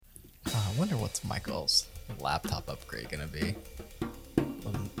I wonder what's Michael's laptop upgrade gonna be.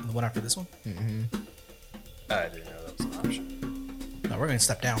 The one after this one? I didn't know that was an option. No, we're gonna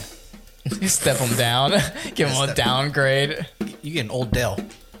step down. You step him down, give him a downgrade. You get an old Dell.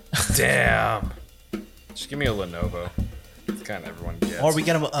 Damn. Just give me a Lenovo. It's kind of everyone gets. Or we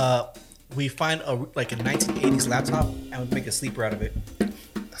get him. We find a 1980s laptop and we make a sleeper out of it.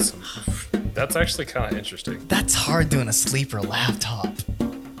 That's actually kind of interesting. That's hard doing a sleeper laptop.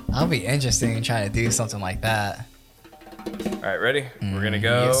 That'll be interesting trying to do something like that. All right, ready? We're gonna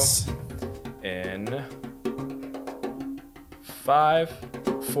go Yes. in 5,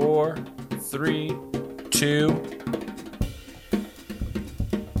 4, 3, 2.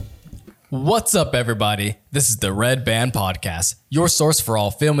 What's up, everybody? This is the Red Band Podcast, your source for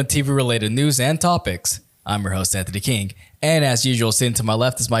all film and TV related news and topics. I'm your host, Anthony King, and as usual, sitting to my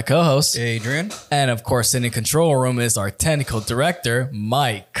left is my co-host, Adrian. and of course, sitting in control room is our technical director,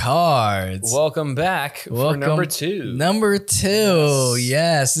 Mike Cards. Welcome back for number 2. Number 2.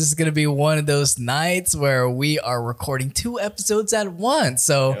 Yes, this is going to be one of those nights where we are recording 2 episodes at once.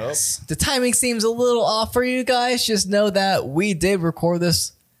 So Yep. the timing seems a little off for you guys. Just know that we did record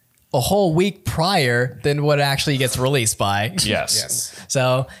this a whole week prior than what actually gets released by. Yes.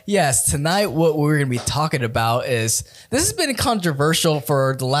 So, yes, tonight what we're going to be talking about is this has been controversial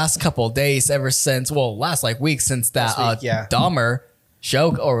for the last couple of days ever since, last week since that Dahmer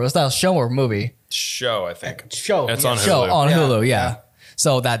show, or was that a show or movie? Show, I think. Show. It's yeah. on Hulu. Show on Yeah. Hulu, yeah. Yeah.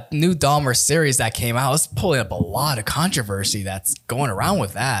 So that new Dahmer series that came out is pulling up a lot of controversy that's going around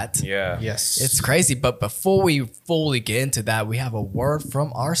with that. Yeah. Yes. It's crazy, but before we fully get into that, we have a word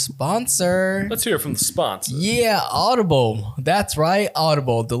from our sponsor. Let's hear it from the sponsor. Yeah, Audible. That's right,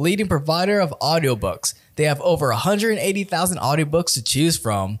 Audible, the leading provider of audiobooks. They have over 180,000 audiobooks to choose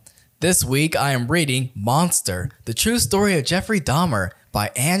from. This week, I am reading Monster, the true story of Jeffrey Dahmer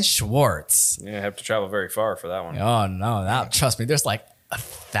by Ann Schwartz. You don't have to travel very far for that one. Oh, no, trust me, there's like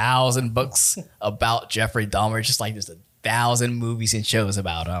 1,000 books about Jeffrey Dahmer, just like there's 1,000 movies and shows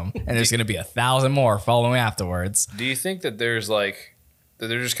about him. And there's going to be 1,000 more following afterwards. Do you think that that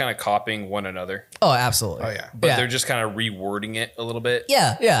they're just kind of copying one another, Oh, absolutely. Oh, yeah. but they're just kind of rewording it a little bit?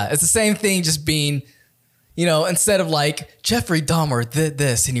 Yeah. It's the same thing, just being, instead of like Jeffrey Dahmer did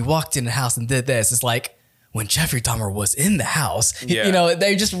this and he walked in the house and did this, it's like when Jeffrey Dahmer was in the house. Yeah.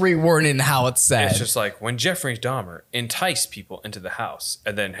 They just rewording how it's said. It's just like when Jeffrey Dahmer enticed people into the house,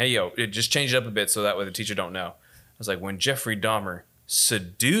 and then it just changed it up a bit so that way the teacher don't know. I was like, when Jeffrey Dahmer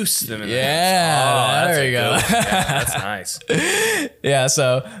seduced them in the house. Yeah, there you go. Yeah, that's nice. Yeah,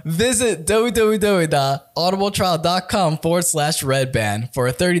 so visit www.audibletrial.com/redband for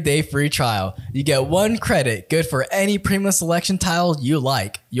a 30-day free trial. You get 1 credit, good for any premium selection title you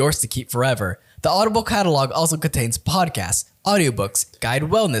like, yours to keep forever. The Audible catalog also contains podcasts, audiobooks,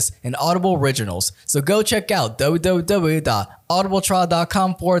 guided wellness, and Audible originals. So go check out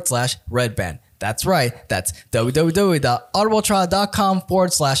www.audibletrial.com/redband. That's right. That's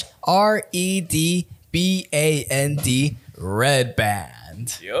www.audibletrial.com/REDBAND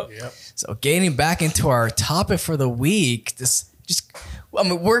redband. Yep. So getting back into our topic for the week, the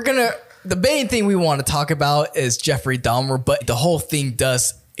main thing we want to talk about is Jeffrey Dahmer, but the whole thing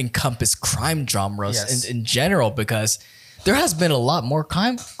does encompass crime dramas Yes. in general, because there has been a lot more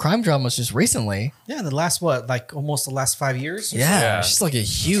crime dramas just recently. Yeah, in the last, almost the last 5 years? Yeah, it's just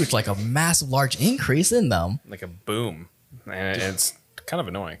like a massive, large increase in them. Like a boom. And it's kind of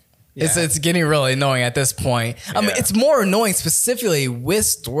annoying. Yeah. It's getting really annoying at this point. I mean, Yeah. it's more annoying specifically with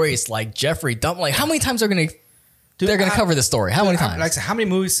stories like Jeffrey Dahmer. Like, how many times they're gonna cover this story? How many times? Like, how many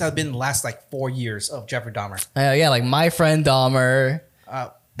movies have been in the last 4 years of Jeffrey Dahmer? Yeah, like My Friend Dahmer.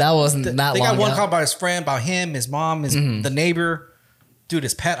 That wasn't that They long got one ago. called about his friend, about him, his mom, the neighbor, dude,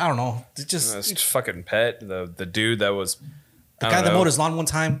 his pet. I don't know. It's just This fucking pet, the dude that was the guy that mowed his lawn one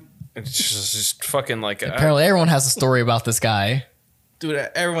time. It's just fucking like Apparently, everyone has a story about this guy. Dude,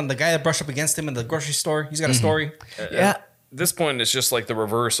 everyone, the guy that brushed up against him in the grocery store, he's got a story. Yeah. At this point, it's just like the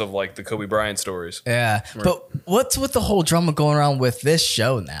reverse of like the Kobe Bryant stories. Yeah, but what's with the whole drama going around with this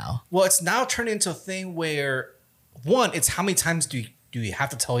show now? Well, it's now turned into a thing where, one, it's how many times do you have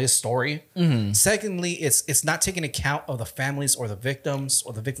to tell his story? Secondly, it's not taking account of the families or the victims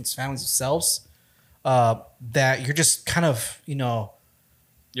families themselves. That you're just kind of,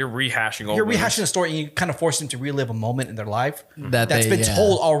 You're rehashing the story and you kind of force them to relive a moment in their life That's been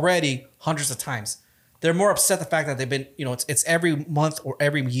told already hundreds of times. They're more upset the fact that they've been, it's every month or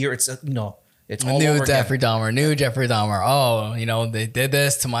every year. It's It's all New over Jeffrey again. Dahmer, new Jeffrey Dahmer. Oh, they did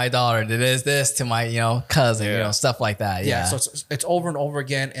this to my daughter, did this to my, cousin, stuff like that. Yeah. So it's over and over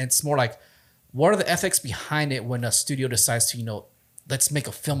again. And it's more like, what are the ethics behind it when a studio decides to, let's make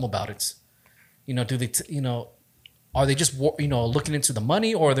a film about it? Do they are they just looking into the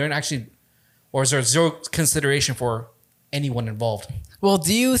money, or they're actually, or is there zero consideration for anyone involved? Well,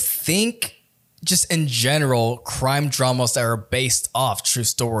 do you think just in general, crime dramas that are based off true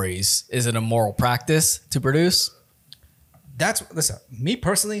stories, is it a moral practice to produce? Listen, me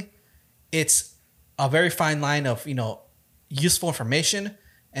personally, it's a very fine line of, useful information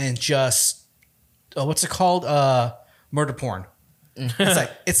and just, what's it called? Murder porn.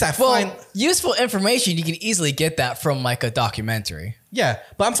 It's that fine. Useful information, you can easily get that from like a documentary. Yeah.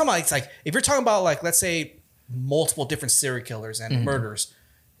 But I'm talking about, it's like, if you're talking about like, let's say multiple different serial killers and murders.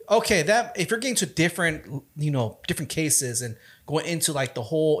 Okay. If you're getting to different cases and going into like the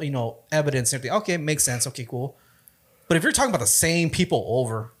whole, evidence and everything. Okay. Makes sense. Okay, cool. But if you're talking about the same people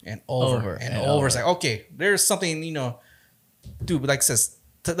over and over and over, it's like, okay, there's something, dude, like it says,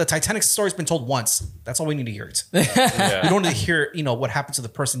 the Titanic story's been told once. That's all we need to hear it. Yeah. We don't need to hear, what happened to the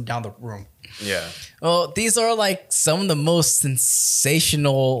person down the room. Yeah. Well, these are like some of the most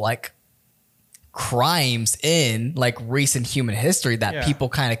sensational like crimes in like recent human history that people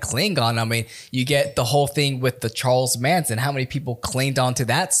kind of cling on. I mean, you get the whole thing with the Charles Manson, how many people clinged onto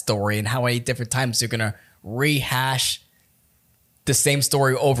that story and how many different times you're going to rehash the same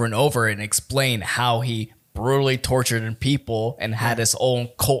story over and over and explain how he brutally tortured people and had his own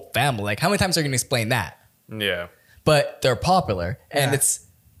cult family. Like, how many times are you going to explain that? Yeah. But they're popular. And it's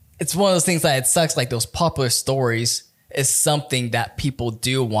one of those things that it sucks. Like, those popular stories is something that people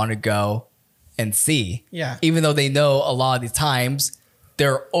do want to go and see. Yeah. Even though they know a lot of the times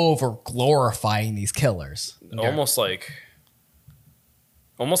they're over glorifying these killers.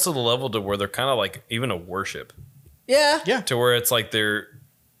 Almost to the level to where they're kind of like even a worship. Yeah. Yeah. To where it's like they're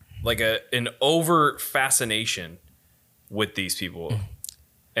like an over fascination with these people.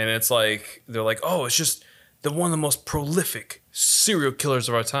 And it's like, they're like, oh, it's just one of the most prolific serial killers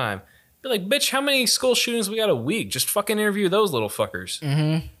of our time. Be like, bitch, how many school shootings we got a week? Just fucking interview those little fuckers.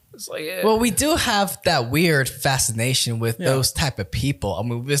 Mm-hmm. It's like, well, we do have that weird fascination with those type of people. I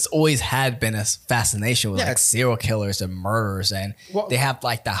mean, this always had been a fascination with like serial killers and murderers, and they have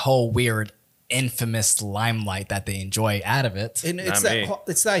like that whole weird, infamous limelight that they enjoy out of it. And it's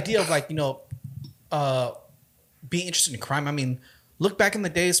the idea of like being interested in crime. I mean, look back in the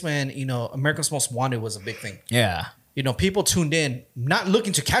days when America's Most Wanted was a big thing. Yeah, people tuned in not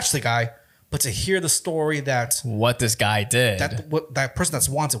looking to catch the guy, but to hear the story that what this guy did, that person that's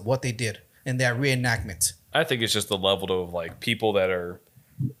wanted, what they did, and that reenactment. I think it's just the level of like people that are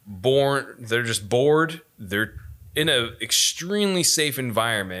born, they're just bored. They're in an extremely safe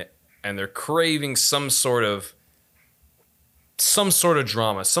environment and they're craving some sort of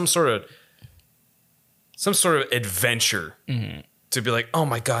drama, some sort of adventure. Mm-hmm. To be like, oh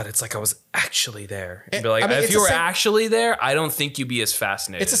my God, it's like I was actually there. And be like, if you were actually there, I don't think you'd be as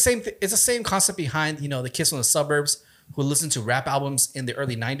fascinated. It's the same. It's the same concept behind the kids from the suburbs who listen to rap albums in the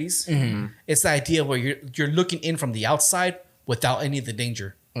early '90s. Mm-hmm. It's the idea where you're looking in from the outside without any of the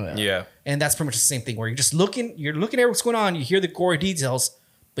danger. Yeah, and that's pretty much the same thing where you're just looking. You're looking at what's going on. You hear the gory details,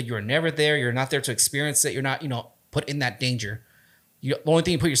 but you're never there. You're not there to experience it. You're not put in that danger. The only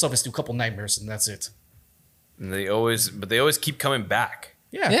thing you put yourself is through a couple nightmares, and that's it. And they always keep coming back.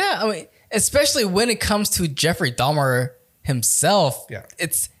 Yeah. Yeah. I mean, especially when it comes to Jeffrey Dahmer himself. Yeah.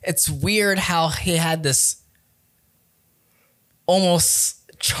 It's weird how he had this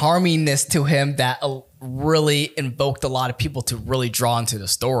almost charmingness to him that really invoked a lot of people to really draw into the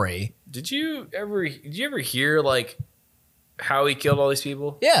story. Did you ever hear like how he killed all these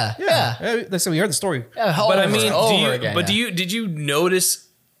people? Yeah. That's we heard the story. But I mean, did you notice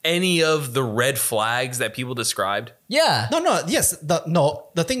any of the red flags that people described? Yeah. No. Yes.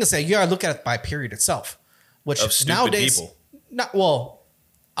 The thing is that you gotta look at it by period itself, which of stupid nowadays, people.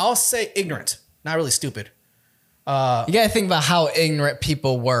 I'll say ignorant, not really stupid. You gotta think about how ignorant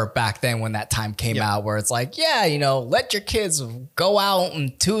people were back then when that time came out, where it's like, let your kids go out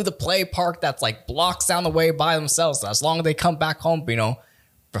into the play park that's like blocks down the way by themselves. As long as they come back home,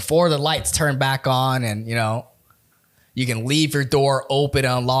 before the lights turn back on, and you can leave your door open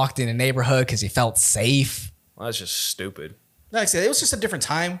and unlocked in the neighborhood because you felt safe. Well, that's just stupid. Like I said, it was just a different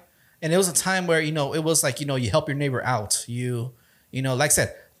time, and it was a time where it was like you help your neighbor out. Like I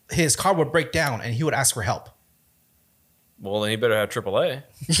said, his car would break down and he would ask for help. Well, then he better have AAA.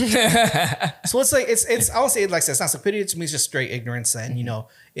 So it's like it's I would say, like I said, it's not stupidity to me. It's just straight ignorance, and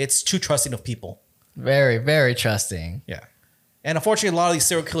it's too trusting of people. Very, very trusting. Yeah, and unfortunately, a lot of these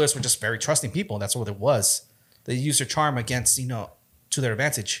serial killers were just very trusting people. And that's what it was. They use their charm against, to their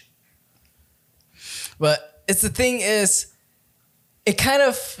advantage. But the thing is, it kind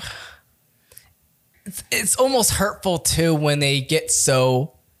of, it's almost hurtful too when they get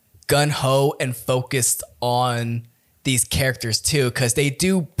so gun-ho and focused on these characters too, because they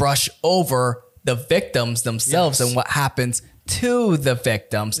do brush over the victims themselves and what happens to the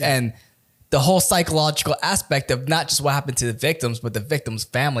victims and the whole psychological aspect of not just what happened to the victims, but the victim's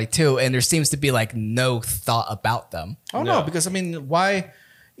family too. And there seems to be like no thought about them. Oh no, because I mean, why?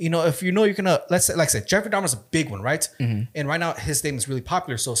 If you're gonna, let's say, like I said, Jeffrey Dahmer's a big one, right? And right now his name is really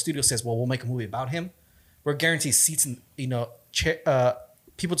popular. So studio says, well, we'll make a movie about him. We're guaranteed seats and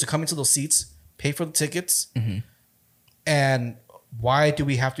people to come into those seats, pay for the tickets. And why do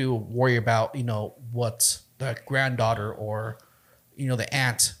we have to worry about, what the granddaughter or, the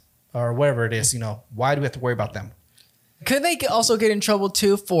aunt or whatever it is, why do we have to worry about them? Could they also get in trouble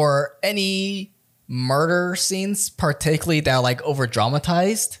too for any murder scenes, particularly that are like over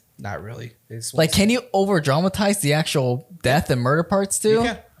dramatized? Not really. It's Like, can you over dramatize the actual death and murder parts too? You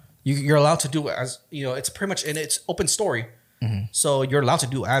can. You're allowed to do it as, it's pretty much, and it's open story. So you're allowed to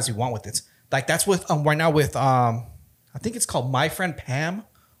do as you want with it. Like that's with, right now with, I think it's called My Friend Pam,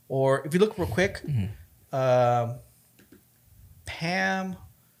 or if you look real quick, Pam,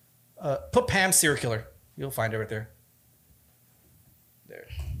 put Pam serial killer. You'll find it right there. There.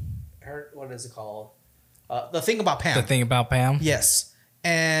 What is it called? The Thing About Pam. The Thing About Pam? Yes.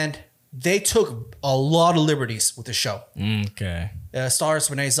 And they took a lot of liberties with the show. Okay. Stars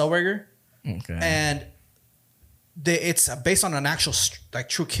Renee Zellweger. Okay. And it's based on an actual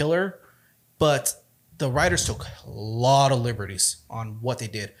true killer, but the writers took a lot of liberties on what they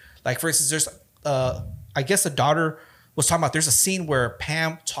did. Like, for instance, there's, I guess the daughter was talking about, there's a scene where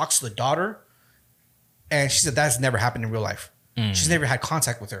Pam talks to the daughter, and she said that has never happened in real life. She's never had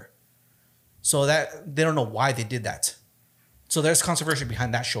contact with her. So that they don't know why they did that. So there's controversy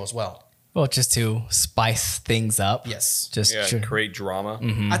behind that show as well. Well, just to spice things up. Yes. Just create drama.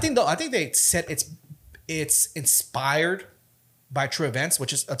 I think they said it's inspired by true events,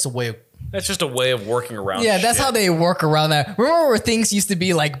 which is that's just a way of working around. Yeah, that's shit. how they work around that. Remember where things used to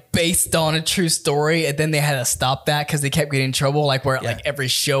be like based on a true story, and then they had to stop that because they kept getting in trouble, like where like every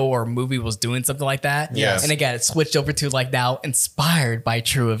show or movie was doing something like that. Yes. And they got it switched over to like now inspired by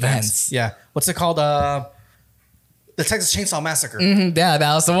true events. Yeah. What's it called? The Texas Chainsaw Massacre. Yeah,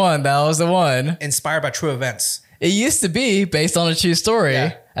 that was the one. That was the one. Inspired by true events. It used to be based on a true story.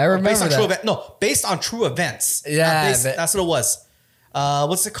 Yeah. I remember based on that. true event. No, based on true events. Yeah, That's what it was.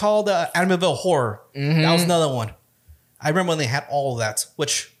 What's it called? Amityville Horror. That was another one. I remember when they had all of that,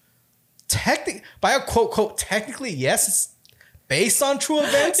 which technically, by a quote, technically, yes, it's based on true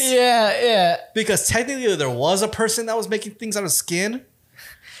events. Yeah. Because technically there was a person that was making things out of skin,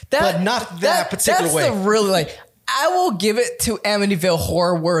 That, but not that particular that's way. The really like. I will give it to Amityville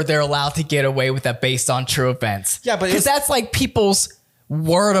Horror where they're allowed to get away with that based on true events. Yeah, but because that's like people's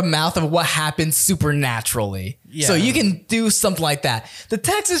word of mouth of what happens supernaturally. Yeah. So you can do something like that. The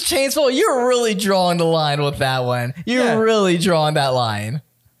Texas Chainsaw, you're really drawing the line with that one. You're really drawing that line.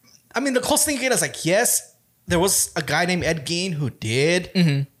 I mean, the closest thing you get is like, yes, there was a guy named Ed Gein who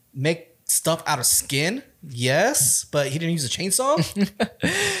did make stuff out of skin. Yes, but he didn't use a chainsaw.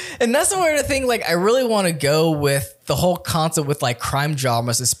 And that's the weird thing. Like, I really want to go with the whole concept with like crime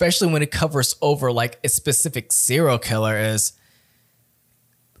dramas, especially when it covers over like a specific serial killer. Is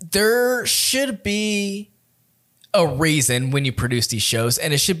there should be a reason when you produce these shows,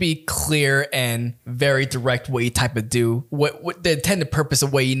 and it should be clear and very direct what you type of do, what the intended purpose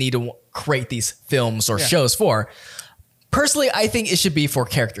of what you need to create these films or shows for. Personally, I think it should be for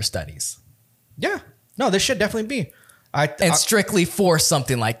character studies. Yeah, no, this should definitely be. And strictly for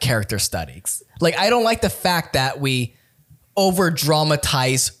something like character studies. Like, I don't like the fact that we over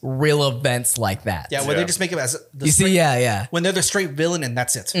dramatize real events like that. Yeah, where they just make it as when they're the straight villain and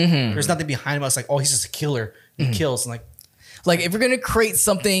that's it. There's nothing behind him. It's like, oh, he's just a killer. He kills. And like if you're gonna create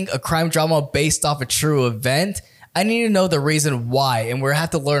something, a crime drama based off a true event, I need to know the reason why, and we have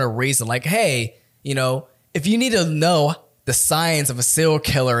to learn a reason. Like, hey, if you need to know the science of a serial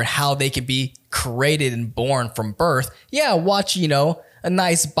killer and how they can be created and born from birth, watch, a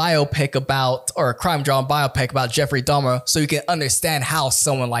nice biopic about, or a crime drama biopic about Jeffrey Dahmer so you can understand how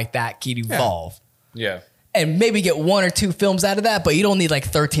someone like that can evolve. Yeah. And maybe get 1 or 2 films out of that, but you don't need like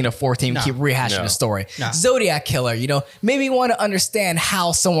 13 or 14 to keep rehashing the story. Zodiac Killer, maybe you want to understand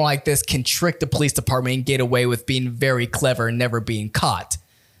how someone like this can trick the police department and get away with being very clever and never being caught.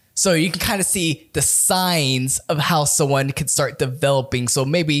 So you can kind of see the signs of how someone can start developing. So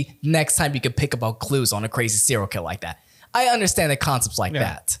maybe next time you can pick up on clues on a crazy serial killer like that. I understand the concepts like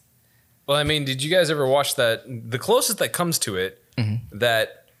that. Well, I mean, did you guys ever watch that? The closest that comes to it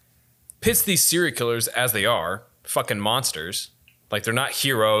that pits these serial killers as they are fucking monsters. Like, they're not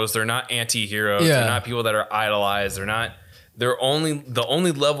heroes. They're not anti-heroes. They're not people that are idolized. the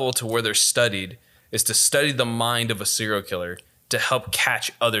only level to where they're studied is to study the mind of a serial killer to help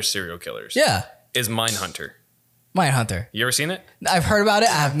catch other serial killers. Yeah. Is Mindhunter. Mindhunter. You ever seen it? I've heard about it.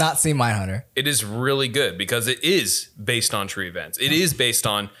 I have not seen Mindhunter. It is really good because it is based on true events. It is based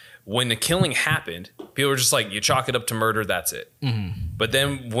on when the killing happened, people were just like, you chalk it up to murder, that's it. But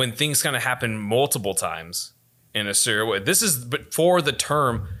then when things kind of happen multiple times in a serial way, this is before the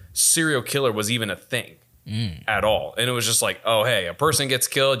term serial killer was even a thing at all. And it was just like, oh, hey, a person gets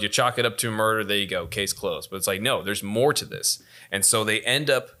killed, you chalk it up to murder, there you go, case closed. But it's like, no, there's more to this. And so they end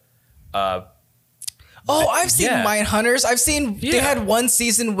up... I've seen Mindhunters. I've seen they had one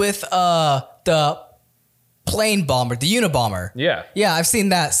season with the plane bomber, the Unabomber. Yeah. Yeah, I've seen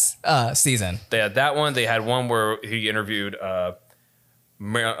that season. They had that one. They had one where he interviewed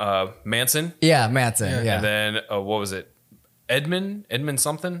Manson. Yeah, Manson. Yeah. And then what was it? Edmund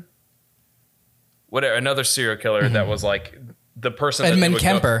something? Whatever, another serial killer that was like the person Edmund that they would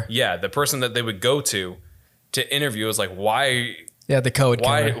Kemper. The person that they would go to interview was like, why the code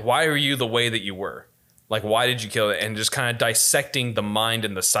killer. Why are you the way that you were? Like, why did you kill it? And just kind of dissecting the mind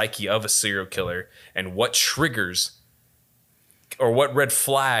and the psyche of a serial killer and what triggers or what red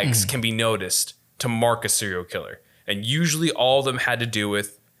flags can be noticed to mark a serial killer. And usually all of them had to do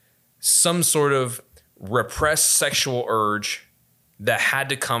with some sort of repressed sexual urge that had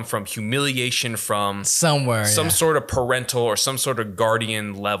to come from humiliation from somewhere, some sort of parental or some sort of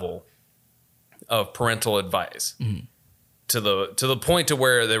guardian level of parental advice to the point to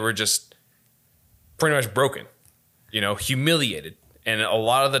where they were just pretty much broken, humiliated. And a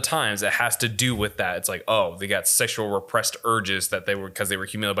lot of the times it has to do with that. It's like, oh, they got sexual repressed urges that because they were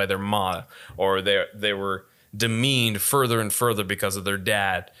humiliated by their ma, or they were demeaned further and further because of their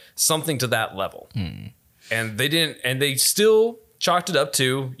dad, something to that level. And they still chalked it up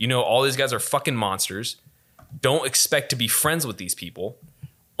to, all these guys are fucking monsters. Don't expect to be friends with these people.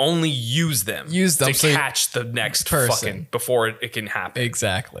 Only use them to catch the next person fucking before it can happen.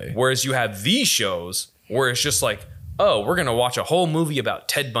 Exactly. Whereas you have these shows where it's just like, oh, we're going to watch a whole movie about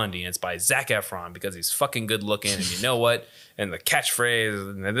Ted Bundy and it's by Zac Efron because he's fucking good looking. And you know what? And the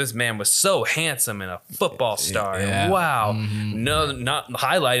catchphrase, and this man was so handsome and a football star. Yeah. And wow. No, not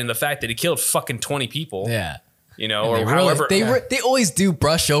highlighting the fact that he killed fucking 20 people. Yeah. Or however. They always do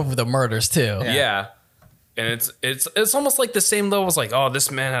brush over the murders too. Yeah. And it's almost like the same level as like, oh, this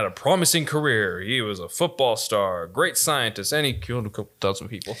man had a promising career. He was a football star, great scientist, and he killed a couple thousand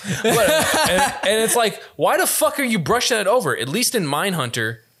people. and it's like, why the fuck are you brushing that over? At least in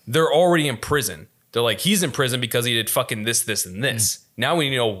Mindhunter, they're already in prison. They're like, he's in prison because he did fucking this, this, and this. Now we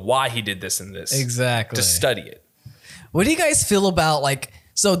need to know why he did this and this. Exactly. To study it. What do you guys feel about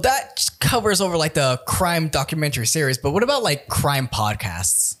so that covers over the crime documentary series, but what about crime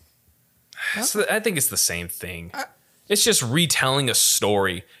podcasts? So I think it's the same thing. It's just retelling a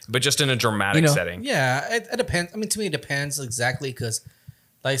story, but just in a dramatic setting. Yeah, it depends. I mean, to me, it depends exactly because,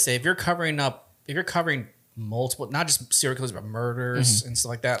 like I say, if you're covering multiple, not just serial killers, but murders and stuff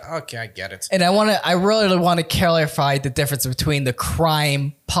like that. Okay, I get it. And I really want to clarify the difference between the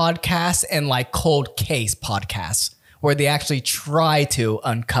crime podcasts and cold case podcasts, where they actually try to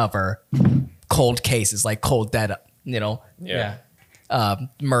uncover cold cases, like cold dead,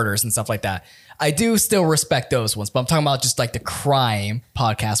 murders and stuff like that. I do still respect those ones, but I'm talking about just the crime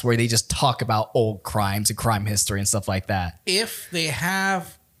podcast where they just talk about old crimes and crime history and stuff like that. If they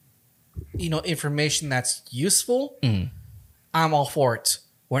have, information that's useful, I'm all for it.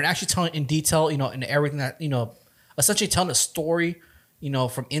 We're actually telling in detail, and everything that, essentially telling a story,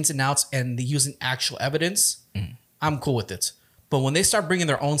 from ins and outs and using actual evidence, I'm cool with it. But when they start bringing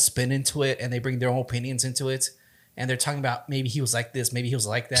their own spin into it and they bring their own opinions into it, and they're talking about maybe he was like this, maybe he was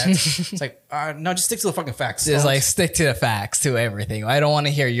like that. It's like, no, just stick to the fucking facts. Just stick to the facts, to everything. I don't want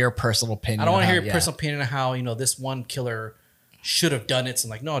to hear your personal opinion. I don't want to hear your personal opinion on how, this one killer should have done it.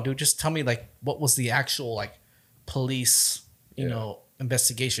 And no, dude, just tell me what was the actual police,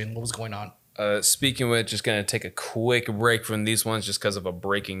 investigation? What was going on? Speaking of which, just going to take a quick break from these ones just because of a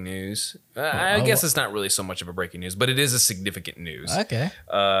breaking news. I guess it's not really so much of a breaking news, but it is a significant news. Okay.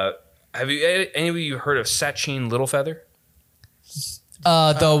 Have any of you heard of Sachin Littlefeather?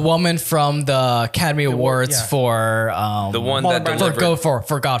 The woman from the Academy Awards for the one that delivered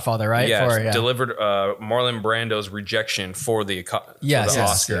for Godfather, right? Yeah, delivered Marlon Brando's rejection for the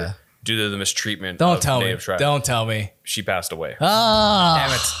Oscar due to the mistreatment of Native tribe. Don't tell me. She passed away.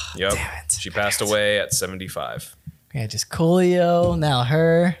 Damn it. Yep. Damn it. She passed away at 75. Yeah, just Coolio, now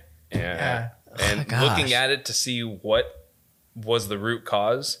her. Yeah. And looking at it to see what was the root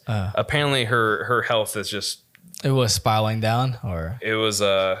cause, apparently her health is just... It was spiraling down, or... It was...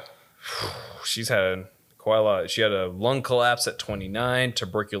 she's had quite a lot. She had a lung collapse at 29,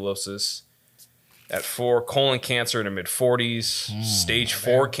 tuberculosis at 4, colon cancer in her mid 40s, stage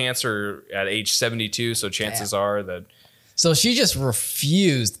 4 cancer at age 72. So chances are that. So she just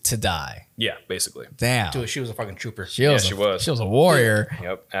refused to die. Yeah, basically. Damn. Dude, she was a fucking trooper. She was a warrior.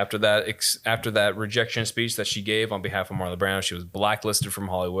 Yep. After that rejection speech that she gave on behalf of Marlon Brando, she was blacklisted from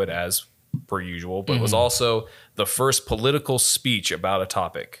Hollywood as per usual, but it was also the first political speech about a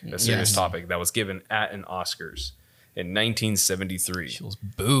topic, a serious topic that was given at an Oscars in 1973. She was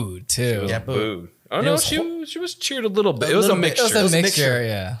booed too. Yeah, booed. Oh no, she was cheered a little bit. It was a mixture. It was a mixture.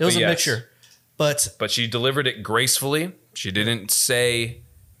 Yeah. It was a mixture. But she delivered it gracefully. She didn't say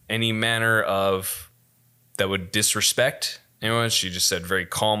any manner of that would disrespect anyone. She just said very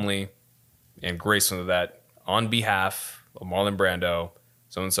calmly and gracefully that on behalf of Marlon Brando,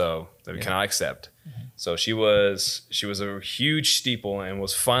 so and so, that we cannot accept. So she was a huge steeple and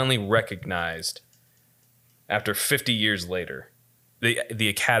was finally recognized after 50 years later. The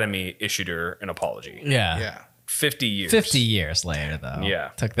Academy issued her an apology. Yeah. yeah, 50 years. 50 years later though. Yeah.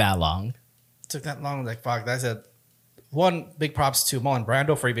 Took that long. it took that long. Like fuck, that's a one big props to Marlon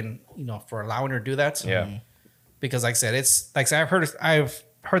Brando for even for allowing her to do that. Yeah. Because like I said, it's like I've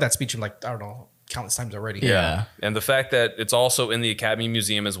heard that speech in like I don't know countless times already. Yeah. And the fact that it's also in the Academy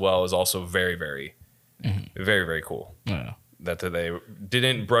Museum as well is also very, very, very, very cool. Yeah. That they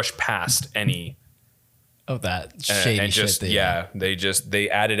didn't brush past any Of that shady and just shit. they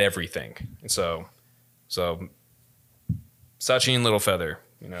added everything. So Sachin Littlefeather,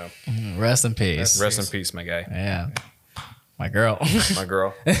 Rest in peace. rest in peace, my guy, Yeah. My girl. my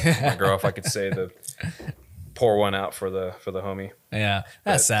girl, if I could say pour one out for the homie. Yeah.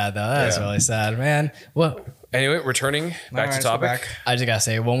 That's sad though. That's yeah. really sad, man. Well, Anyway, returning back Alright, to let's go topic. I just gotta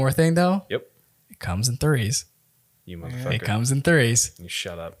say one more thing though. Yep, It comes in threes. you motherfucker. It comes in threes. You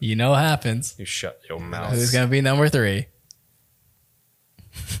shut up. You know what happens. You shut your mouth. Who's gonna be number 3?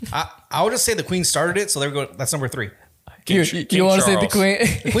 I would just say the Queen started it, so there we go. That's number 3. King You want to say the Charles. queen?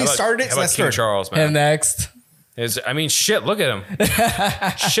 The Queen started it, How so about that's King third. Charles, Him man? next. Shit, look at him.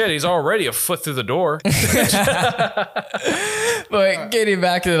 Shit, he's already a foot through the door. But getting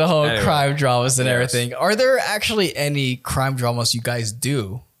back to the whole Anyway. crime dramas and Yes. everything, are there actually any crime dramas you guys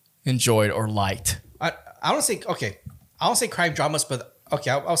do enjoyed or liked? I don't say okay. I don't say crime dramas, but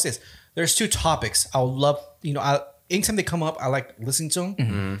okay. I'll say this. There's 2 topics I would love. Anytime they come up, I like listening to them.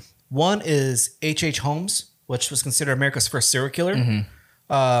 Mm-hmm. One is H.H. Holmes, which was considered America's first serial killer. Mm-hmm.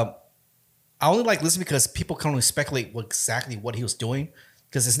 I only like listening because people can only speculate exactly what he was doing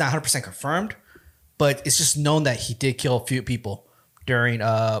because it's not 100% confirmed, but it's just known that he did kill a few people during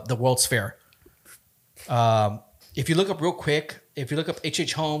the World's Fair. If you look up real quick, if you look up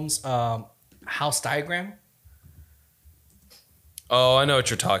H.H. Holmes' house diagram. Oh, I know what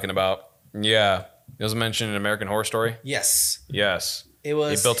you're talking about. Yeah. It was mentioned in American Horror Story. Yes. Yes. It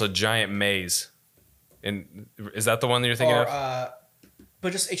was. He built a giant maze. And is that the one that you're thinking of?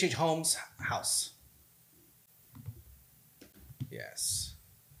 But just H.H. Holmes' house. Yes.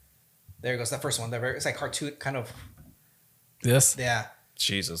 There goes that first one. It's like cartoon kind of. This? Yeah.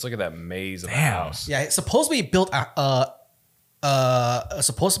 Jesus, look at that maze of a Damn. house. Yeah. It's supposed to be built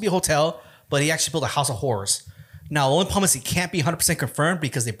supposed to be a hotel, but he actually built a house of horrors. Now the only problem is he can't be 100% confirmed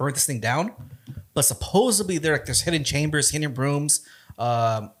because they burnt this thing down. But supposedly there's hidden chambers, hidden rooms,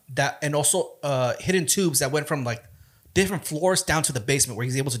 and also hidden tubes that went from like different floors down to the basement where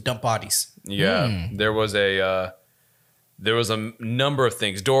he's able to dump bodies. Yeah. There was a number of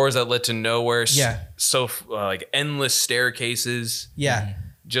things. Doors that led to nowhere. Yeah. So like endless staircases. Yeah.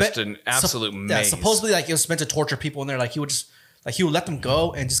 Just But an absolute Yeah, maze. supposedly like it was meant to torture people in there. Like he would let them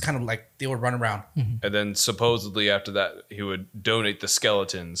go and just kind of like they would run around. And then supposedly after that, he would donate the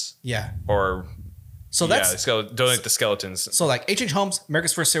skeletons. Yeah. Or So that's donate the skeletons. so like H.H. Holmes,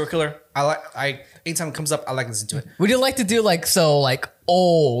 America's first serial killer. Anytime it comes up, I like listening to it. Would you like to do like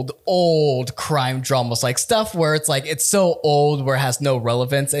old crime dramas, like stuff where it's like it's so old where it has no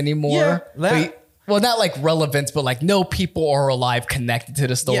relevance anymore? Yeah, that- Well, not like relevance, but like no people are alive connected to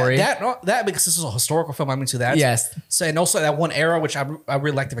the story. Yeah, that because this is a historical film. I'm into that. Yes. So and also that one era, which I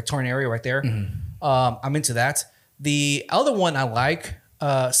really like the Victorian area right there. I'm into that. The other one I like,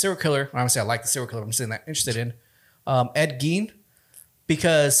 serial killer. I would say I like the serial killer. I'm saying that interested in Ed Gein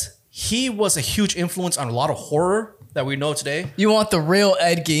because he was a huge influence on a lot of horror that we know today. You want the real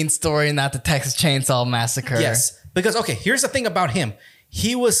Ed Gein story, not the Texas Chainsaw Massacre. Yes, because okay, here's the thing about him.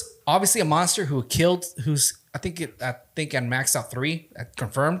 He was obviously a monster who killed. I think on maxed out 3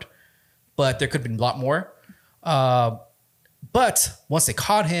 confirmed, but there could have been a lot more. But once they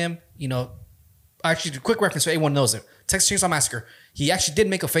caught him, actually, quick reference so everyone knows it. Texas Chainsaw Massacre. He actually did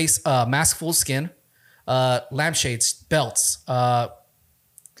make a face mask full of skin. lampshades, belts, Out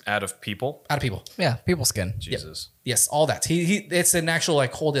of people. out of people. Yeah, people skin. Jesus. Yes, all that. He it's an actual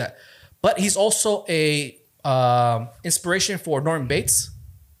like hold that. But he's also a inspiration for Norman Bates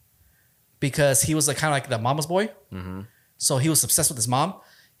because he was like kind of like the mama's boy. Mm-hmm. So he was obsessed with his mom.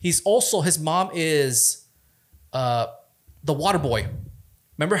 His mom is the water boy.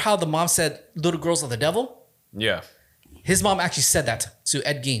 Remember how the mom said little girls are the devil? Yeah. His mom actually said that to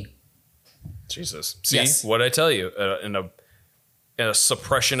Ed Gein. Jesus. See Yes. what I tell you? In a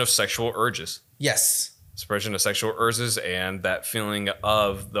suppression of sexual urges. Yes. Suppression of sexual urges and that feeling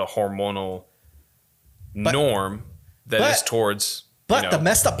of the hormonal norm that is towards. But the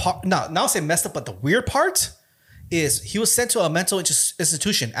messed up part, not I'll say messed up, but the weird part is he was sent to a mental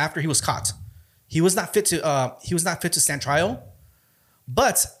institution after he was caught. He was not fit to stand trial.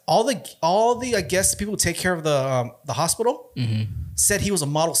 But all the I guess people who take care of the hospital said he was a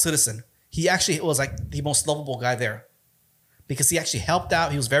model citizen. He actually was like the most lovable guy there because he actually helped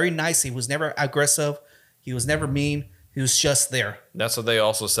out. He was very nice. He was never aggressive. He was never mean. He was just there. That's what they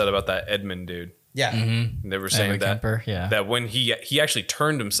also said about that Edmund dude. Yeah. They were saying Edmund Kemper, yeah. that when he actually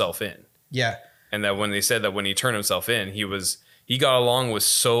turned himself in. Yeah. And that when they said that when he turned himself in, he got along with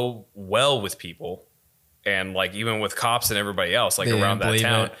so well with people and like even with cops and everybody else like They around didn't that believe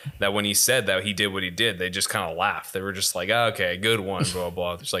town it. that when he said that he did what he did, they just kind of laughed. They were just like, oh, okay, good one, blah,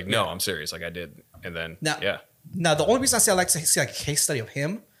 blah. It's like, no, I'm serious. Like I did. And then, Now, the only reason I say I like to see like a case study of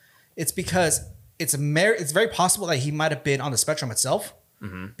him, it's because it's very possible that he might have been on the spectrum itself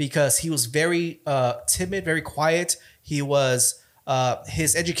because he was very timid, very quiet. He was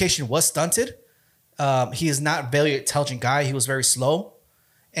his education was stunted. He is not a very intelligent guy. He was very slow,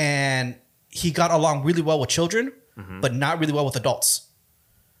 and he got along really well with children, but not really well with adults.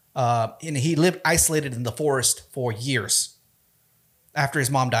 And he lived isolated in the forest for years after his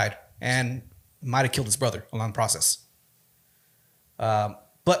mom died, and might have killed his brother along the process.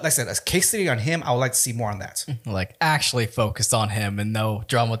 But like I said, a case study on him, I would like to see more on that. Like actually focused on him and no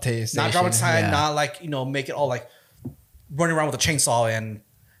dramatization. Not dramatized, Yeah. not like, make it all like running around with a chainsaw and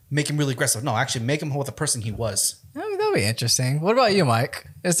make him really aggressive. No, actually make him what the person he was. I mean, that'd be interesting. What about you, Mike?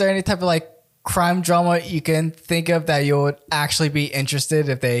 Is there any type of like crime drama you can think of that you would actually be interested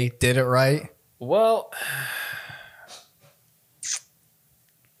if they did it right? Well,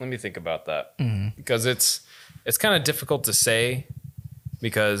 let me think about that because it's kind of difficult to say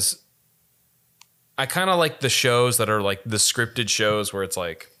because I kind of like the shows that are like the scripted shows where it's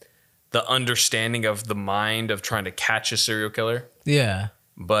like the understanding of the mind of trying to catch a serial killer. Yeah.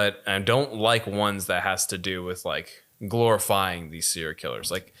 But I don't like ones that has to do with like glorifying these serial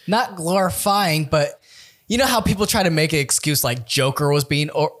killers. Like Not glorifying, but you know how people try to make an excuse like Joker was being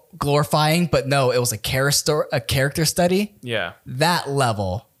glorifying, but no, it was a character study. yeah. That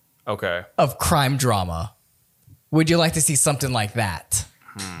level Okay. of crime drama. Would you like to see something like that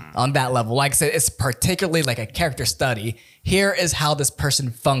on that level? Like I said, it's particularly like a character study. Here is how this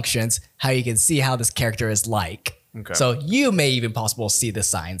person functions, how you can see how this character is like. Okay. So you may even possibly see the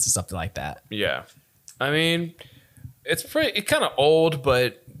signs or something like that. Yeah. I mean, it's kind of old,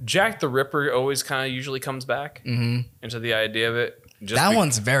 but Jack the Ripper always kind of usually comes back into the idea of it. That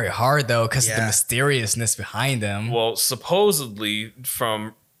one's very hard though because of the Yeah. mysteriousness behind them. Well, supposedly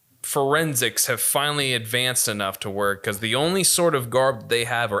from forensics have finally advanced enough to work because the only sort of garb they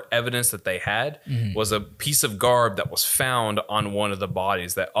have or evidence that they had was a piece of garb that was found on one of the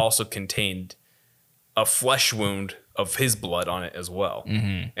bodies that also contained a flesh wound of his blood on it as well.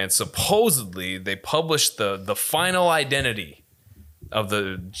 And supposedly they published the final identity of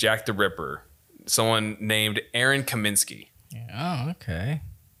the Jack the Ripper, someone named Aaron Kaminsky, Oh, okay.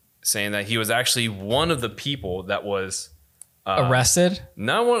 saying that he was actually one of the people that was Arrested?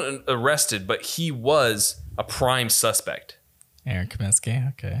 not one arrested, but he was a prime suspect. Aaron Kaminsky,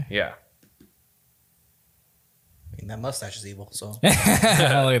 okay. Yeah. I mean, that mustache is evil, so. Look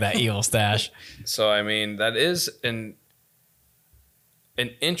at that evil stash. So I mean, that is an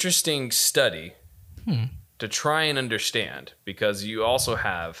interesting study to try and understand because you also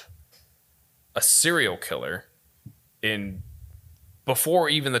have a serial killer in before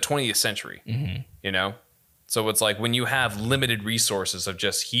even the 20th century. You know? So it's like when you have limited resources of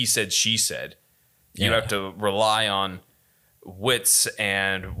just he said, she said, you have to rely on wits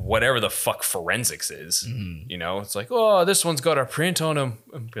and whatever the fuck forensics is. You know, it's like, oh, this one's got a print on him.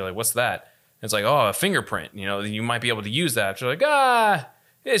 And be like, what's that? It's like, oh, a fingerprint. You know, you might be able to use that. You're like,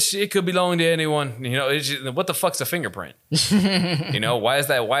 it could belong to anyone. You know, what the fuck's a fingerprint? You know, why is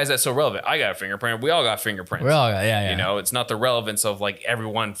that so relevant? I got a fingerprint. We all got fingerprints. We all got, yeah. You know, it's not the relevance of like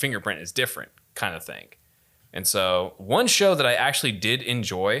everyone fingerprint is different kind of thing. And so one show that I actually did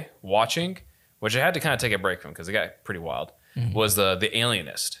enjoy watching which I had to kind of take a break from because it got pretty wild, was the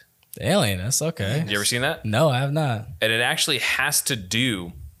Alienist. The Alienist, okay. You ever seen that? No, I have not. And it actually has to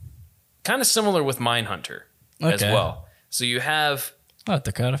do kind of similar with Mindhunter as well. So you have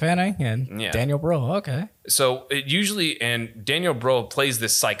Dakota Fanning and Daniel Bro. Okay. So it usually, and Daniel Bro plays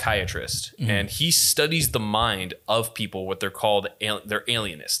this psychiatrist, and he studies the mind of people. What they're called, they're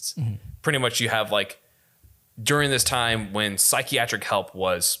alienists. Pretty much, you have like during this time when psychiatric help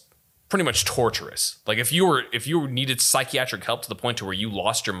was pretty much torturous. Like if you needed psychiatric help to the point to where you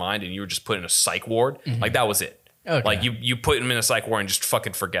lost your mind and you were just put in a psych ward, like that was it. Okay. Like you put them in a psych ward and just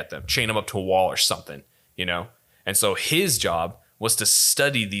fucking forget them, chain them up to a wall or something, you know. And so his job was to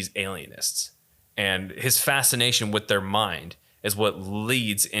study these alienists, and his fascination with their mind is what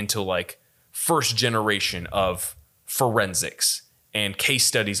leads into like first generation of forensics and case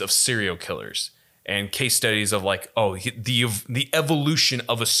studies of serial killers and case studies of like, the evolution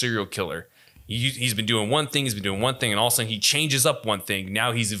of a serial killer. He's been doing one thing, and all of a sudden he changes up one thing.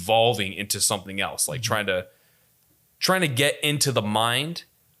 Now he's evolving into something else, like trying to get into the mind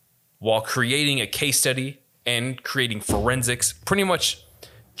while creating a case study and creating forensics, pretty much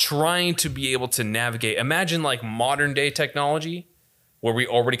trying to be able to navigate. Imagine like modern day technology where we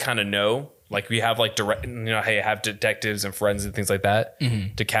already kind of know, like we have like have detectives and forensics and things like that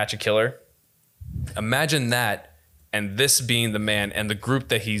to catch a killer. Imagine that, and this being the man and the group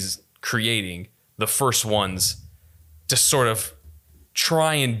that he's creating, the first ones to sort of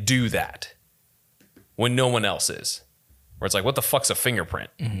try and do that when no one else is. Where it's like, what the fuck's a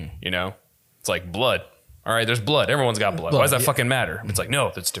fingerprint? You know, it's like blood. All right, there's blood. Everyone's got blood. Why does that fucking matter? It's like,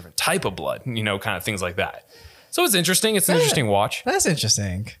 no, that's a different type of blood, you know, kind of things like that. So it's interesting. It's an interesting watch. That's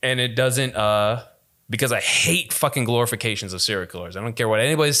interesting. And it doesn't, because I hate fucking glorifications of serial killers. I don't care what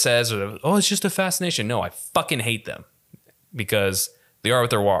anybody says or, it's just a fascination. No, I fucking hate them because they are what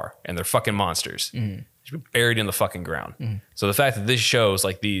they are and they're fucking monsters. They should be buried in the fucking ground. So the fact that this shows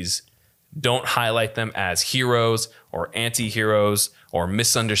like these don't highlight them as heroes or anti-heroes or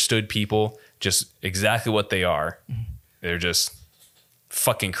misunderstood people, just exactly what they are. They're just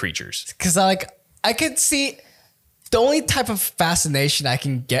fucking creatures. Because I could see the only type of fascination I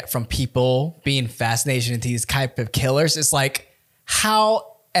can get from people being fascinated into these type of killers is like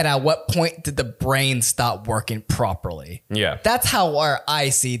how and at what point did the brain stop working properly? Yeah. That's where I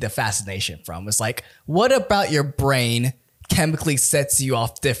see the fascination from. It's like, what about your brain chemically sets you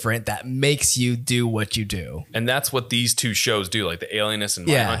off different that makes you do what you do? And that's what these two shows do, like The Alienist and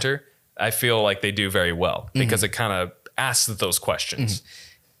Mindhunter. I feel like they do very well because it kind of asks those questions.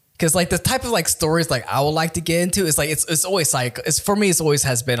 Because like the type of like stories like I would like to get into is like it's always for me it's always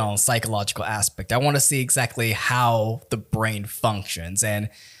has been on psychological aspect. I want to see exactly how the brain functions, and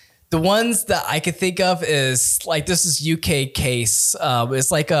the ones that I could think of is like this is UK case.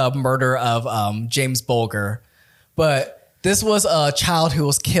 It's like a murder of James Bulger, but this was a child who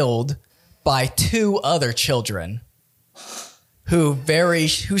was killed by two other children who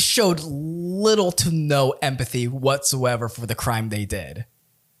showed little to no empathy whatsoever for the crime they did.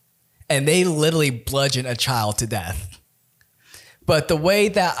 And they literally bludgeoned a child to death. But the way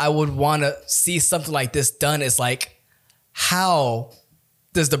that I would want to see something like this done is like, how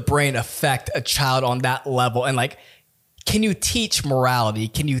does the brain affect a child on that level? And like, can you teach morality?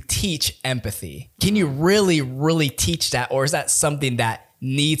 Can you teach empathy? Can you really, really teach that? Or is that something that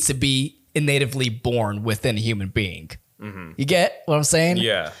needs to be natively born within a human being? You get what I'm saying?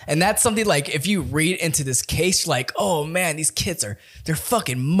 Yeah. And that's something like if you read into this case, you're like, oh man, these kids they're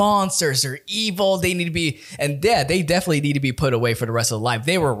fucking monsters. They're evil. They need to be, and yeah, they definitely need to be put away for the rest of their life.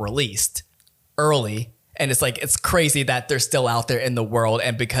 They were released early. And it's like, it's crazy that they're still out there in the world.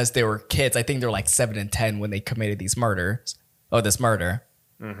 And because they were kids, I think they're like 7 and 10 when they committed this murder. But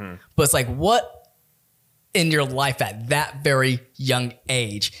it's like, what in your life at that very young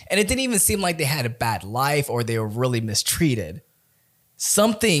age? And it didn't even seem like they had a bad life or they were really mistreated.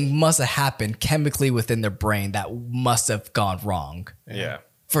 Something must have happened chemically within their brain that must have gone wrong. Yeah.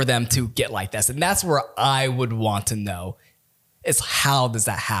 For them to get like this. And that's where I would want to know is how does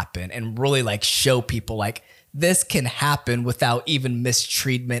that happen? And really like show people like this can happen without even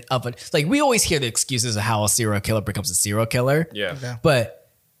mistreatment of it. Like we always hear the excuses of how a serial killer becomes a serial killer. Yeah. Okay. But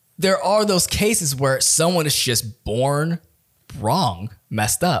there are those cases where someone is just born wrong,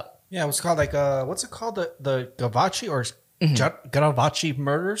 messed up. Yeah, it was called like what's it called? The Gavachi or Gavachi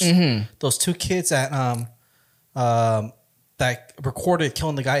murders. Those two kids that that recorded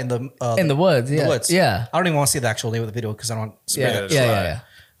killing the guy in the woods. Yeah. The woods. Yeah. I don't even want to see the actual name of the video because I don't want to spoil it. Yeah.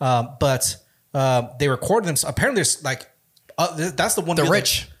 But they recorded them. So apparently, there's like that's the one. They're video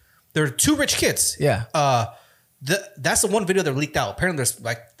rich. There are two rich kids. Yeah. That's the one video that leaked out. Apparently, there's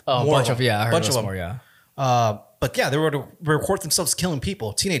like Oh, a More bunch of of, them. yeah, I heard Bunch bunch of more, them. yeah. But yeah, they were to record themselves killing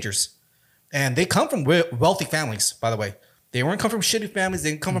people, teenagers. And they come from wealthy families, by the way. They weren't come from shitty families.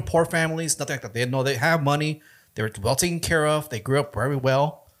 They didn't come from poor families, nothing like that. They didn't know they have money. They were well taken care of. They grew up very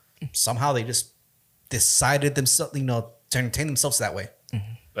well. Somehow they just decided themselves, to entertain themselves that way.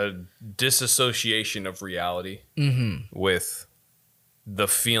 A disassociation of reality with the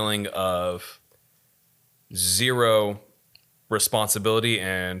feeling of zero responsibility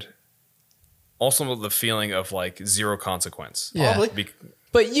and also the feeling of like zero consequence. Yeah. Probably.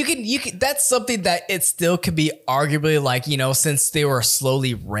 But you can that's something that it still could be arguably like, since they were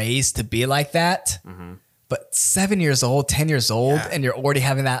slowly raised to be like that. But 7 years old, 10 years old, Yeah. and you're already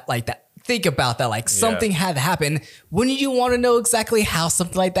having that like that. Think about that. Like something had to happen. Wouldn't you want to know exactly how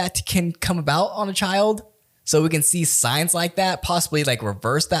something like that can come about on a child? So we can see signs like that, possibly like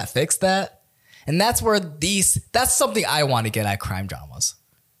reverse that, fix that. And that's where that's something I want to get at crime dramas.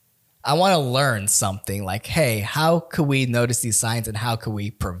 I want to learn something like, hey, how could we notice these signs and how could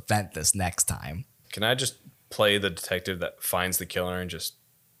we prevent this next time? Can I just play the detective that finds the killer and just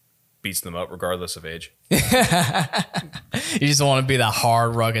beats them up regardless of age? You just want to be that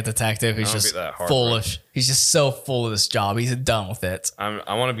hard, rugged detective who's I wanna just be that hard, he's just so full of this job. He's done with it.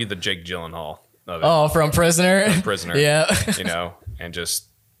 I want to be the Jake Gyllenhaal of it. Oh, from Prisoner? Prisoner. Yeah. And just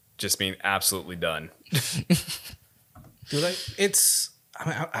being absolutely done. Dude, I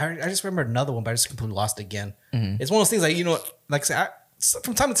just remember another one, but I just completely lost it again. It's one of those things like I say,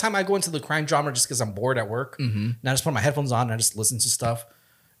 from time to time I go into the crime drama just because I'm bored at work. And I just put my headphones on and I just listen to stuff.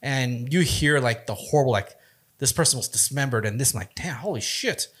 And you hear like the horrible, like this person was dismembered and this. I'm like, damn, holy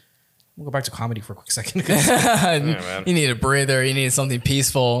shit. We'll go back to comedy for a quick second. Man. You need a breather. You need something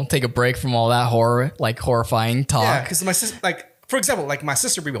peaceful. Take a break from all that horrifying talk. Yeah, because my sister, for example, my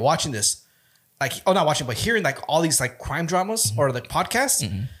sister be watching this, not watching, but hearing like all these like crime dramas or like podcasts.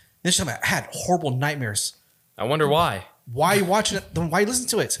 Then she's like, I had horrible nightmares. I wonder why. Why are you watching it? Then why you listen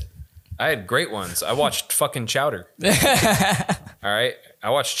to it? I had great ones. I watched fucking Chowder. All right. I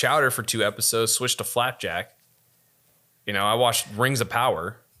watched Chowder for 2 episodes, switched to Flapjack. I watched Rings of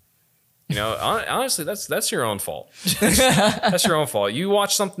Power. Honestly, that's your own fault. That's your own fault. You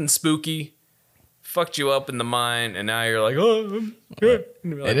watch something spooky, fucked you up in the mind, and now you're like, oh, I'm good.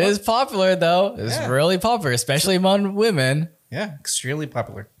 It is popular though. It's really popular, especially among women. Yeah, extremely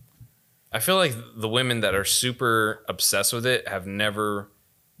popular. I feel like the women that are super obsessed with it have never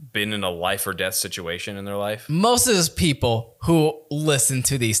been in a life or death situation in their life. Most of those people who listen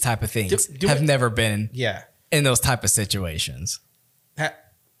to these type of things have never been in those type of situations.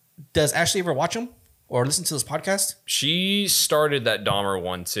 Does Ashley ever watch them or listen to this podcast? She started that Dahmer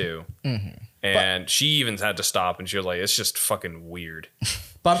one too. And she even had to stop and she was like, it's just fucking weird.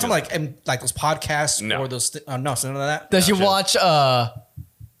 But I'm talking like those podcasts No. or those, no, so none of that. Does she watch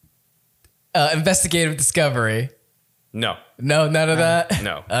Investigative Discovery? No. No, none of that?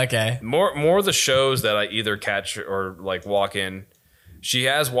 No. Okay. More of the shows that I either catch or like walk in. She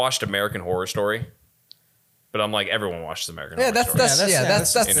has watched American Horror Story, but I'm like, everyone watches American Horror Story.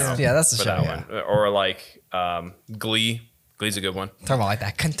 That's the for show. that Yeah. one. Or like Glee. Glee's a good one. Talking about like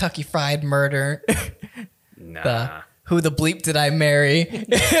that Kentucky Fried Murder. Nah. Who the bleep did I marry?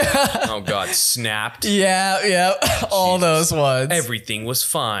 Oh God, Snapped. Yeah. All those ones. Everything was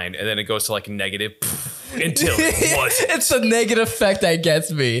fine, and then it goes to like negative until it wasn't. It's the negative effect that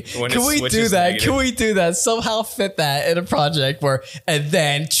gets me. When Can it we do switches that? negative. Can we do that? Somehow fit that in a project where, and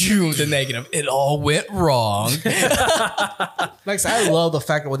then choom, the negative. It all went wrong. Like I said, I love the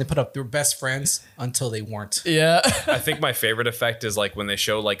fact that when they put up their best friends until they weren't. Yeah. I think my favorite effect is like when they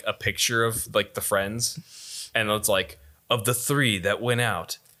show like a picture of like the friends, and it's like of the 3 that went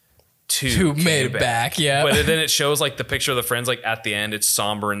out, 2 made came it back. Yeah. But then it shows like the picture of the friends like at the end, it's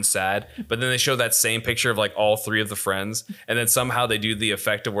somber and sad. But then they show that same picture of like all 3 of the friends, and then somehow they do the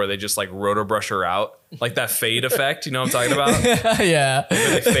effect of where they just like roto brush her out, like that fade effect. You know what I'm talking about? Yeah.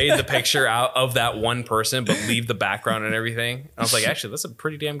 Where they fade the picture out of that one person, but leave the background and everything. I was like, actually, that's a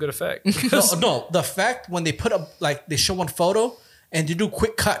pretty damn good effect. No, the fact when they put up, like they show one photo and they do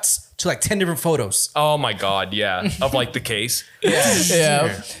quick cuts to like 10 different photos. Oh my God, yeah, of like the case.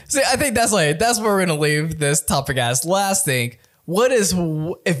 Yeah. See, I think that's where we're gonna leave this topic as. Last thing,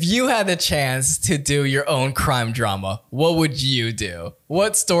 if you had the chance to do your own crime drama, what would you do?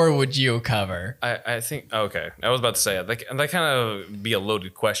 What story would you cover? I think okay. I was about to say that kind of be a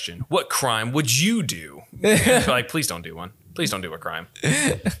loaded question. What crime would you do? Like, please don't do one. Please don't do a crime.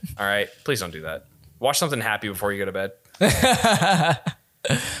 All right, please don't do that. Watch something happy before you go to bed.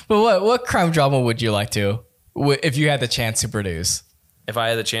 But what crime drama would you like to, if you had the chance to produce? If I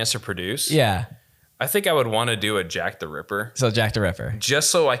had the chance to produce, Yeah. I think I would want to do a Jack the Ripper. So Jack the Ripper.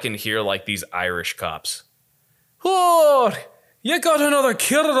 Just so I can hear like these Irish cops. Oh, you got another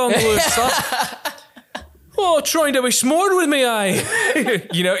killer on the loose, son. Oh, trying to be smart with me, I.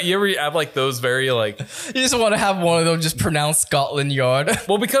 You ever have like those very like. You just want to have one of them just pronounce Scotland Yard.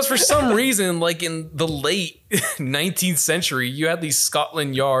 Well, because for some reason, like in the late 19th century, you had these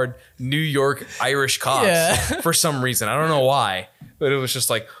Scotland Yard, New York Irish cops. Yeah. For some reason. I don't know why. But it was just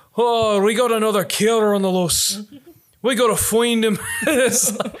like, oh, we got another killer on the loose. We got to find him.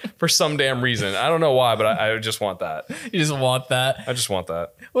 For some damn reason. I don't know why, but I just want that. You just want that. I just want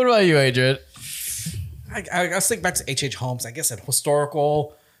that. What about you, Adrian? I think back to H.H. Holmes. I guess at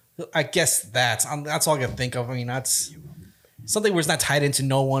historical. I guess that's all I can think of. I mean, that's something where it's not tied into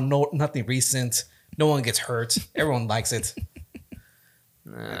nothing recent. No one gets hurt. Everyone likes it.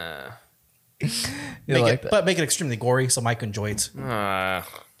 Make it extremely gory so Mike can enjoy it.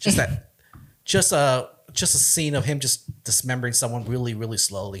 Just a scene of him just dismembering someone really, really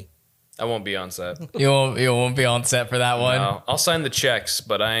slowly. I won't be on set. You won't be on set for that one. No, I'll sign the checks,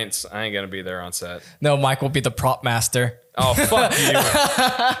 but I ain't gonna be there on set. No, Mike will be the prop master. Oh, fuck you.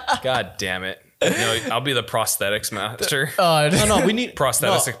 God damn it. No, I'll be the prosthetics master. No, we need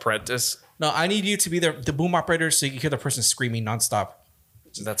prosthetics apprentice. No, I need you to be the boom operator so you can hear the person screaming nonstop.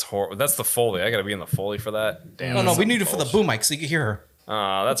 That's horrible. That's the Foley. I gotta be in the Foley for that. Damn. No, we need it for the boom mic so you can hear her.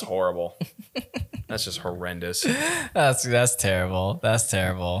 Oh, that's horrible. That's just horrendous. That's terrible. That's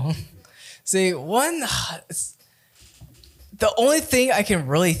terrible. See, the only thing I can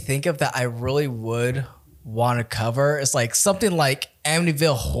really think of that I really would want to cover is like something like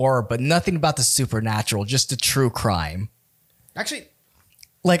Amityville Horror, but nothing about the supernatural, just the true crime. Actually,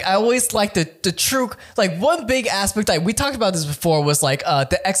 like I always like the true, like one big aspect, like we talked about this before, was like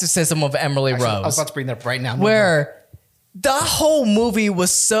the exorcism of Emily Rose. I was about to bring that up right now. Where the whole movie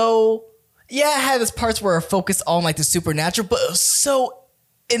was so, it had its parts where it focused on like the supernatural, but it was so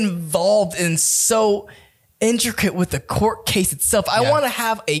involved and so intricate with the court case itself. I want to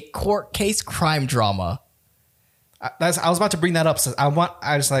have a court case crime drama. I was about to bring that up. So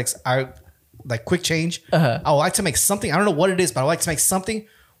quick change. I would like to make something. I don't know what it is, but I would like to make something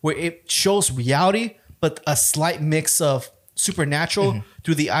where it shows reality, but a slight mix of supernatural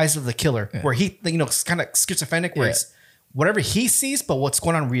through the eyes of the killer, where he, it's kind of schizophrenic, where it's whatever he sees, but what's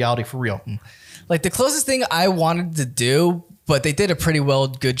going on in reality for real. Like the closest thing I wanted to do, but they did a pretty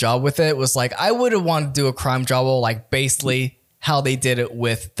good job with it, was like I would have wanted to do a crime drama like basically how they did it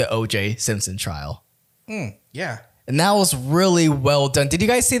with the O.J. Simpson trial. Yeah. And that was really well done. Did you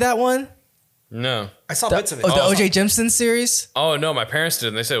guys see that one? No. I saw bits of it. The O.J. Simpson series? Oh, no, my parents did,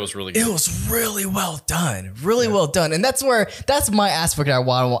 and they said it was really good. It was really well done. Really well done. And that's my aspect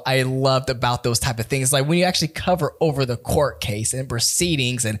I loved about those type of things. Like when you actually cover over the court case and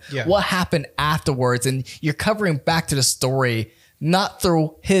proceedings and what happened afterwards, and you're covering back to the story, not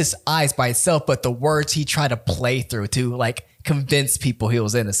through his eyes by itself, but the words he tried to play through to like convince people he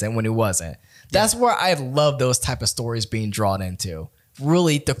was innocent when he wasn't. That's where I love those type of stories being drawn into.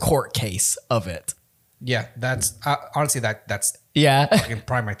 Really the court case of it. Yeah, that's honestly that's fucking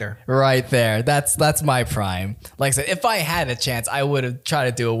prime right there. Right there. That's my prime. Like I said, if I had a chance, I would have tried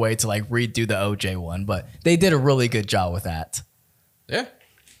to do a way to like redo the OJ one, but they did a really good job with that. Yeah.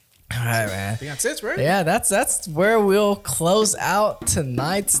 All right, man. I think that's it, right? Yeah, that's where we'll close out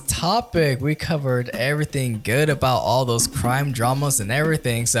tonight's topic. We covered everything good about all those crime dramas and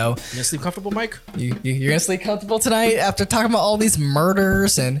everything. So you gonna sleep comfortable, Mike? You're gonna sleep comfortable tonight after talking about all these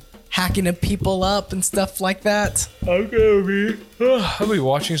murders and hacking the people up and stuff like that? I'm gonna be. I'll be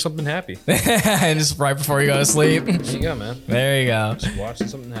watching something happy. And just right before you go to sleep. There you go, man. There you go. Just watching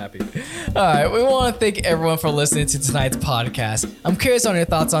something happy. All right. We want to thank everyone for listening to tonight's podcast. I'm curious on your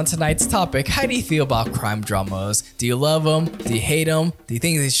thoughts on tonight's topic. How do you feel about crime dramas? Do you love them? Do you hate them? Do you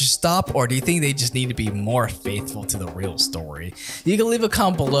think they should stop? Or do you think they just need to be more faithful to the real story? You can leave a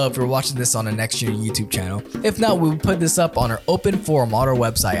comment below if you're watching this on the Next Journey YouTube channel. If not, we will put this up on our open forum on our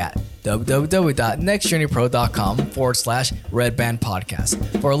website at www.nextjourneypro.com/redband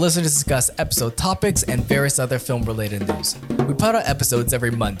podcast for our listeners to discuss episode topics and various other film related news. We put out episodes every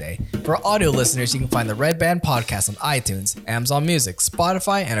Monday. For audio listeners, you can find the Red Band podcast on iTunes, Amazon Music,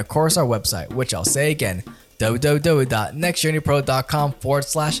 Spotify, and of course our website, which I'll say again,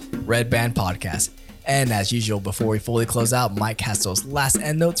 www.nextjourneypro.com/redband podcast. And as usual, before we fully close out, Mike has those last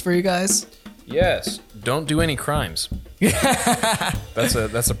end notes for you guys. Yes. Don't do any crimes. That's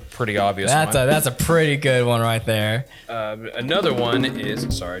a pretty obvious one. That's a pretty good one right there. Another one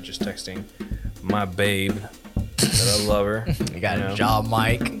is, sorry, just texting my babe that I love her. You got a job,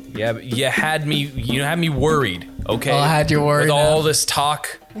 Mike. Yeah, but you had me worried. Okay. Oh, I had your word With now. all this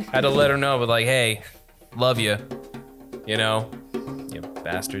talk, had to let her know, but like, hey, love you. You know, you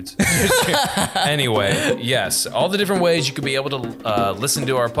bastards. Anyway, yes, all the different ways you could be able to listen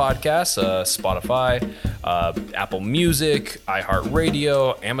to our podcast: Spotify, Apple Music,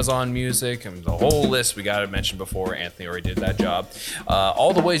 iHeartRadio, Amazon Music, and the whole list we got to mention before. Anthony already did that job.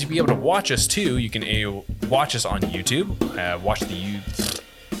 All the ways you'd be able to watch us too. You can watch us on YouTube. Watch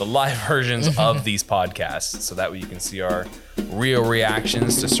the live versions of these podcasts, so that way you can see our real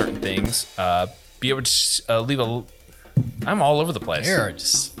reactions to certain things. Be able to leave a. I'm all over the place. You're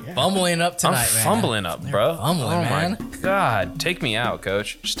just fumbling up tonight, I'm man. fumbling up, bro. fumbling, oh man. my god, take me out,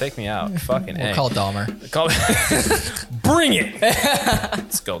 coach. Just take me out. Fucking We'll A. call Dahmer. Bring it.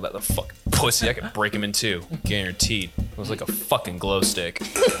 Let's go. That the fucking pussy. I could break him in two. Get in your teeth. It was like a fucking glow stick.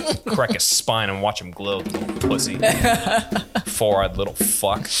 Crack his spine and watch him glow. Little pussy. Four-eyed little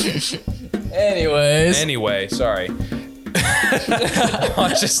fuck. Anyway, sorry.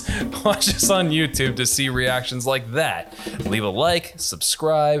 watch us on YouTube to see reactions like that. Leave a like,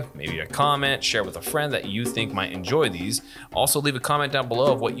 subscribe, maybe a comment, share with a friend that you think might enjoy these. Also, leave a comment down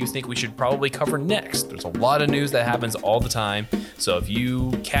below of what you think we should probably cover next. There's a lot of news that happens all the time, so if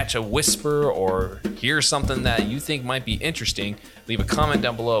you catch a whisper or hear something that you think might be interesting, leave a comment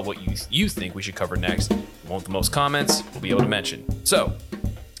down below of what you think we should cover next. The one with the most comments we'll be able to mention. So,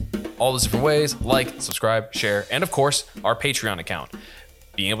 all those different ways: like, subscribe, share, and of course, our Patreon account.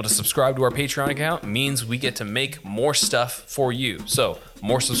 Being able to subscribe to our Patreon account means we get to make more stuff for you. So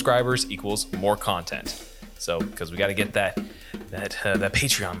more subscribers equals more content. So because we got to get that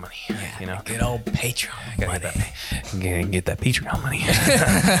Patreon money, you know, Good old Patreon money. Get that Patreon money.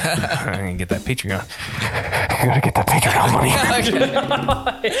 Get that Patreon. Gotta get that Patreon money.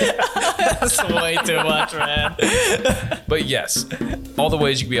 That's way too much, man. But yes, all the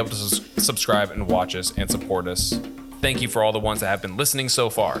ways you can be able to subscribe and watch us and support us. Thank you for all the ones that have been listening so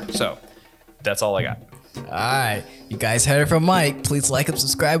far. So that's all I got. All right. You guys heard it from Mike. Please like and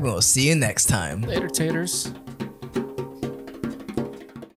subscribe, and we'll see you next time. Later, taters.